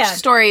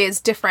story is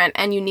different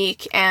and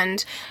unique.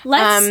 And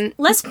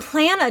let's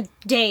plan a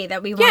day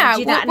that we want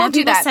to do that. We'll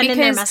do that. Send in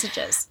their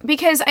messages.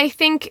 Because I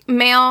think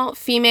male,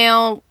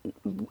 female,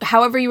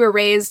 however you were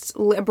raised,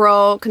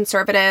 liberal,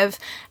 conservative,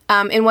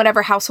 in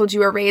whatever household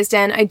you were raised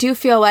in, I do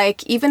feel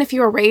like even if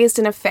you were raised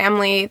in a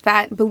family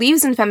that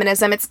believes in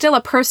feminism, it's still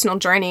a personal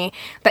journey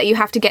that you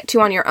have to get to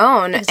on your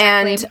own.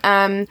 Exactly.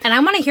 And I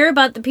want to hear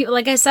about the people.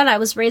 Like I said, I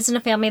was raised in a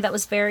family that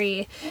was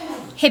very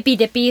hippy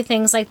dippy,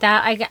 things like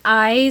that.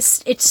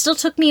 It still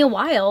took me a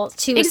while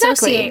to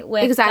associate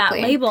with that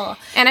label.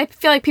 And I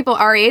feel like people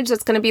our age,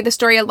 that's going to be the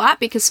story a lot,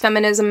 because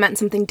feminism meant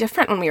something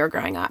different when we were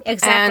growing up.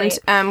 Exactly.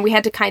 And we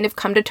had to kind of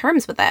come to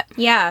terms with it.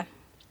 Yeah.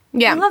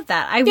 Yeah. I love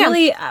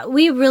that.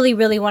 We really,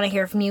 really want to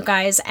hear from you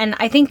guys. And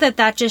I think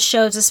that just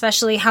shows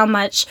especially how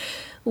much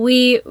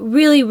we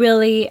really,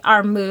 really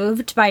are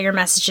moved by your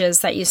messages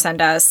that you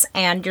send us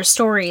and your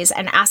stories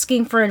and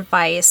asking for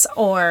advice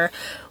or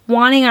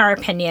wanting our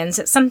opinions.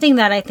 It's something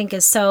that I think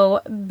is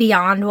so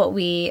beyond what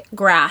we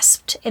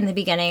grasped in the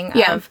beginning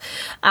of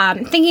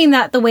thinking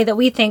that the way that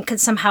we think could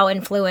somehow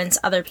influence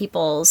other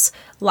people's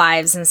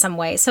lives in some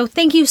way. So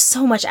thank you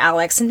so much,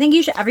 Alex. And thank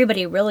you to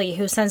everybody really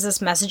who sends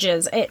us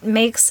messages. It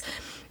makes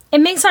it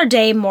makes our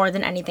day more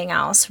than anything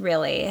else,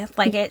 really.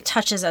 Like, it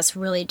touches us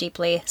really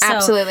deeply. So,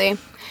 absolutely.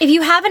 If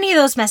you have any of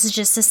those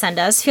messages to send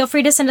us, feel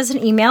free to send us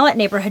an email at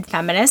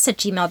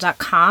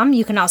neighborhoodfeminist@gmail.com.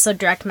 You can also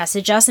direct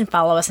message us and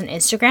follow us on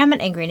Instagram at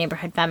Angry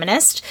Neighborhood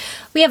Feminist.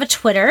 We have a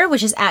Twitter,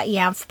 which is at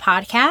YANF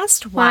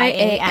Podcast,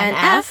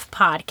 YANF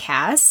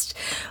Podcast.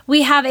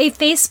 We have a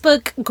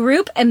Facebook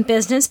group and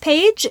business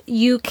page.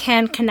 You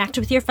can connect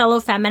with your fellow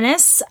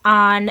feminists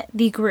on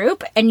the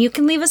group, and you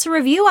can leave us a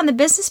review on the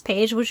business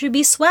page, which would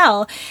be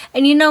swell.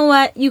 And you know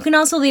what? You can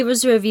also leave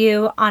us a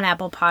review on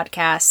Apple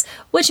Podcasts,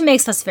 which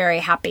makes us very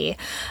happy.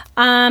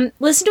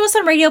 Listen to us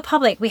on Radio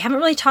Public. We haven't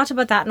really talked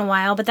about that in a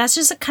while, but that's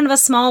just kind of a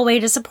small way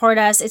to support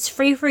us. It's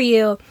free for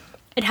you.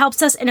 It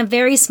helps us in a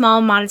very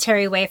small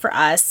monetary way for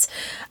us.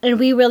 And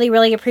we really,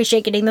 really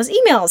appreciate getting those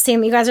emails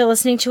saying that you guys are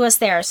listening to us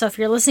there. So if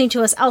you're listening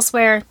to us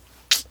elsewhere,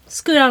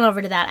 scoot on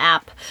over to that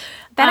app.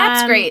 That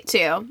app's great,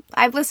 too.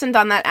 I've listened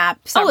on that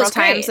app several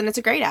times, and it's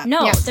a great app.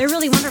 No, they're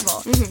really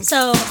wonderful. Mm-hmm.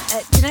 So,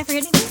 did I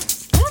forget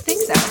anything? I don't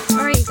think so.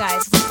 All right, you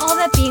guys. With all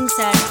that being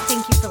said,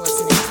 thank you for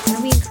listening.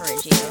 And we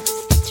encourage you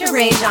to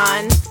rage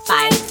on.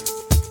 Bye.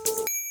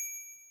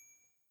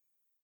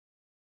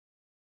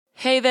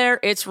 Hey there,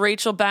 it's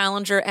Rachel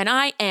Ballinger, and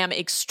I am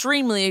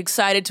extremely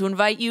excited to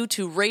invite you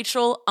to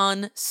Rachel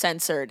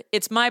Uncensored.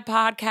 It's my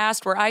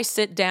podcast where I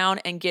sit down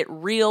and get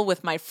real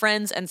with my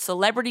friends and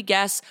celebrity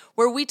guests,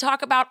 where we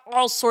talk about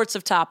all sorts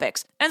of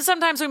topics. And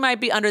sometimes we might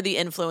be under the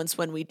influence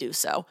when we do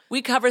so.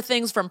 We cover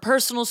things from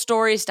personal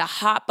stories to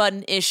hot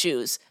button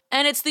issues.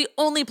 And it's the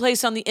only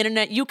place on the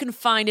internet you can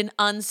find an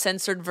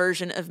uncensored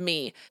version of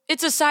me.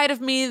 It's a side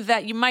of me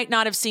that you might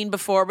not have seen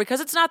before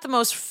because it's not the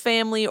most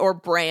family or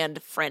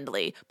brand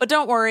friendly. But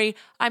don't worry,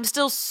 I'm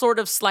still sort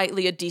of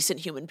slightly a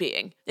decent human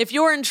being. If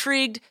you're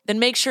intrigued, then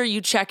make sure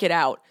you check it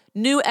out.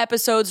 New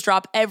episodes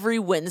drop every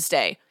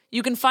Wednesday.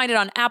 You can find it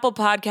on Apple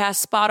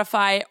Podcasts,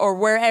 Spotify, or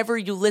wherever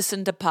you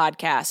listen to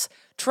podcasts.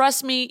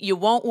 Trust me, you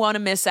won't want to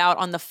miss out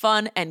on the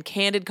fun and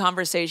candid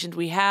conversations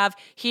we have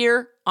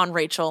here on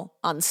Rachel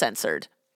Uncensored.